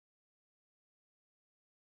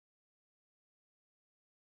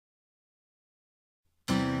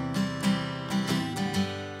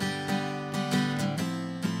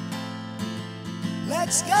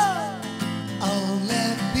Let's go!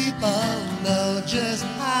 Only people know just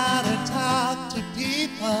how to talk to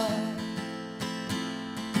people.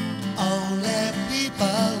 Only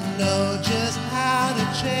people know just how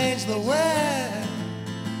to change the world.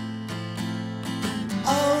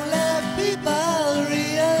 Only people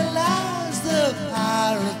realize the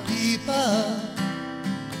power of people.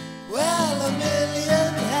 Well, a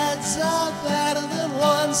million heads are better than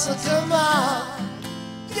one, so come on,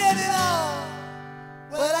 get it on.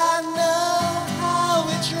 But I know how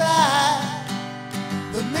we try,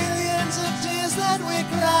 the millions of tears that we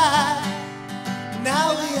cry.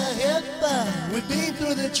 Now we are hipper, we've been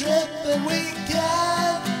through the trip and we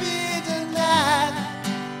can't be denied.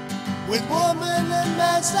 With woman and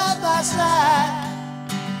man side by side,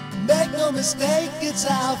 make no mistake, it's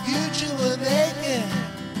our future we're making.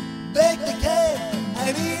 Bake the cake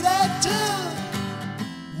and eat it too.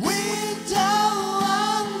 We don't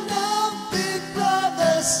want no big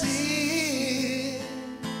brother scene.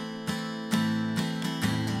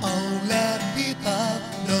 Only people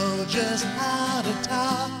know just how to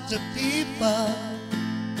talk to people.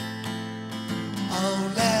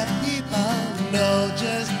 Only people know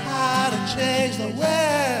just how to change the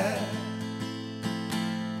world.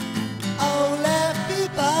 Only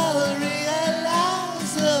people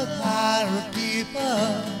realize the power of people.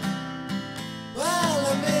 Well,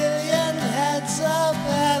 a million heads are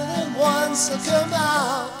better than one, so come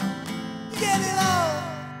on, get it on.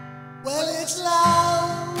 Well, it's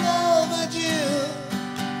long overdue.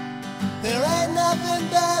 There ain't nothing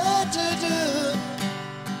better to do.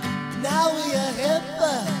 Now we are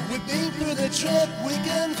hipper, we've been through the trip, we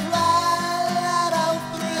can fly right on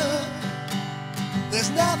through.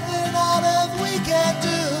 There's nothing on earth we can't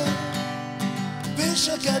do. Fish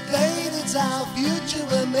or cut bait, it's our future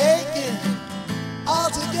we're making. All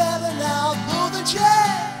together now, pull the chair.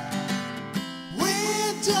 We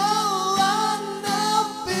don't want no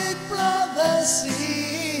big brother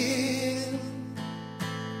scene.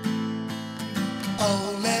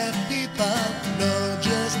 Only people know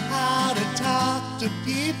just how to talk to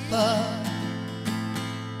people.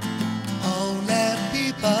 Only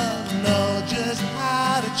people know just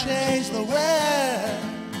how to change the world.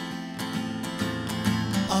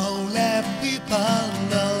 Only people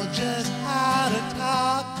know just how to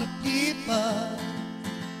talk to people.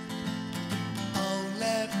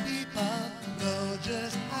 Only people know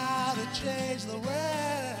just how to change the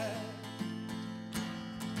world.